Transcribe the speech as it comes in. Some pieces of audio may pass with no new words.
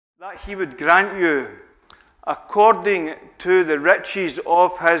that he would grant you, according to the riches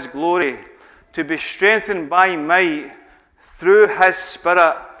of his glory, to be strengthened by might through his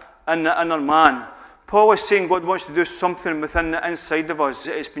Spirit in the inner man. Paul is saying God wants to do something within the inside of us.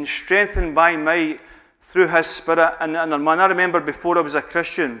 It's been strengthened by might through his Spirit in the inner man. I remember before I was a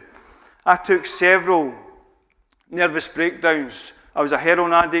Christian, I took several nervous breakdowns. I was a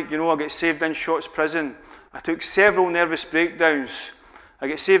heroin addict, I got saved in Shotts prison. I took several nervous breakdowns. I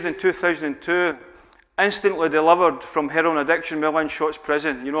got saved in 2002, instantly delivered from heroin addiction while in Shotts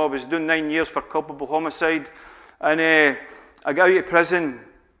prison. I was doing 9 years for culpable homicide. And I got out of prison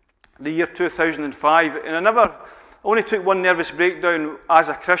the year 2005. And I only took one nervous breakdown as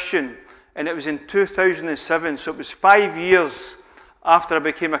a Christian. And it was in 2007. So it was 5 years after I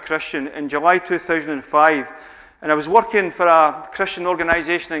became a Christian, in July 2005. And I was working for a Christian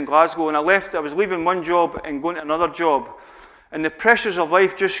organisation in Glasgow. And I was leaving one job and going to another job. And the pressures of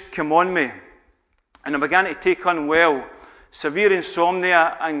life just came on me. And I began to take unwell. Severe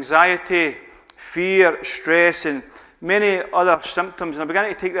insomnia, anxiety, fear, stress, and many other symptoms. And I began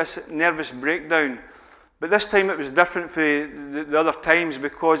to take this nervous breakdown. But this time it was different from the other times,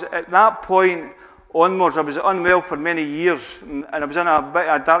 because at that point onwards I was unwell for many years. And I was in a bit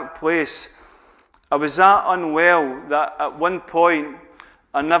of a dark place. I was that unwell that at one point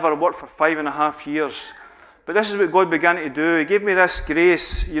I never worked for 5.5 years. But this is what God began to do. He gave me this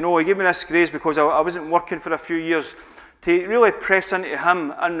grace, He gave me this grace because I wasn't working for a few years, to really press into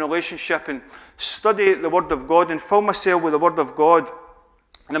Him in relationship and study the Word of God and fill myself with the Word of God.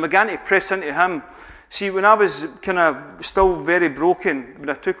 And I began to press into Him. See, when I was kind of still very broken,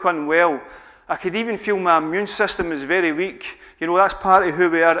 when I took unwell, I could even feel my immune system was very weak. That's part of who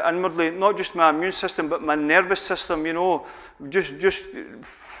we are inwardly. Not just my immune system, but my nervous system, just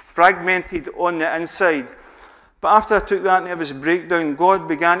fragmented on the inside. But after I took that nervous breakdown, God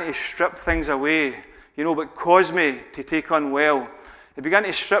began to strip things away, what caused me to take unwell. He began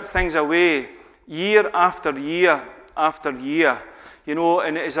to strip things away year after year after year,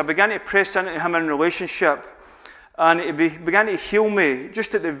 and as I began to press into Him in relationship, and He began to heal me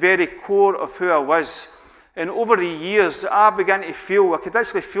just at the very core of who I was. And over the years, I began to feel, I could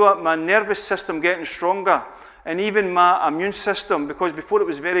actually feel my nervous system getting stronger, and even my immune system, because before it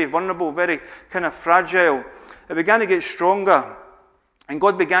was very vulnerable, very kind of fragile. It began to get stronger, and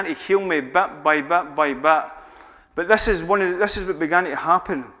God began to heal me bit by bit by bit. But this is what began to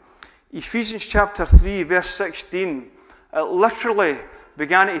happen. Ephesians chapter 3, verse 16, it literally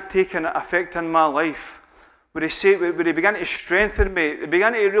began to take an effect in my life. Where He began to strengthen me, He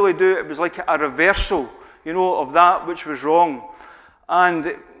began to really do it was like a reversal, of that which was wrong.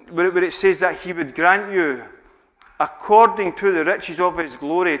 And where it says that He would grant you, according to the riches of His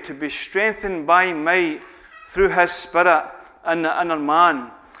glory, to be strengthened by might through His Spirit in the inner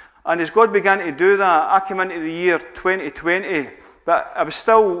man. And as God began to do that, I came into the year 2020, but I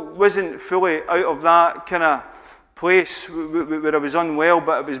wasn't fully out of that kind of place where I was unwell,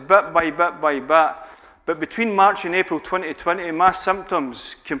 but it was bit by bit by bit. But between March and April 2020, my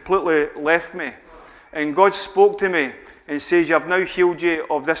symptoms completely left me. And God spoke to me and says, "I've now healed you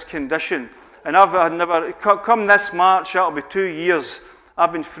of this condition." And come this March, that'll be 2 years.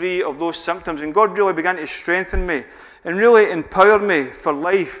 I've been free of those symptoms, and God really began to strengthen me and really empower me for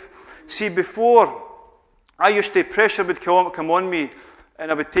life. See, before, pressure would come on me, and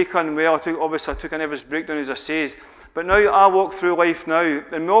I would take unwell. Obviously, I took a nervous breakdown, as I says. But now I walk through life now,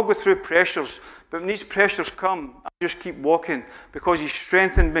 and we all go through pressures. But when these pressures come, I just keep walking, because He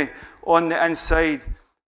strengthened me on the inside.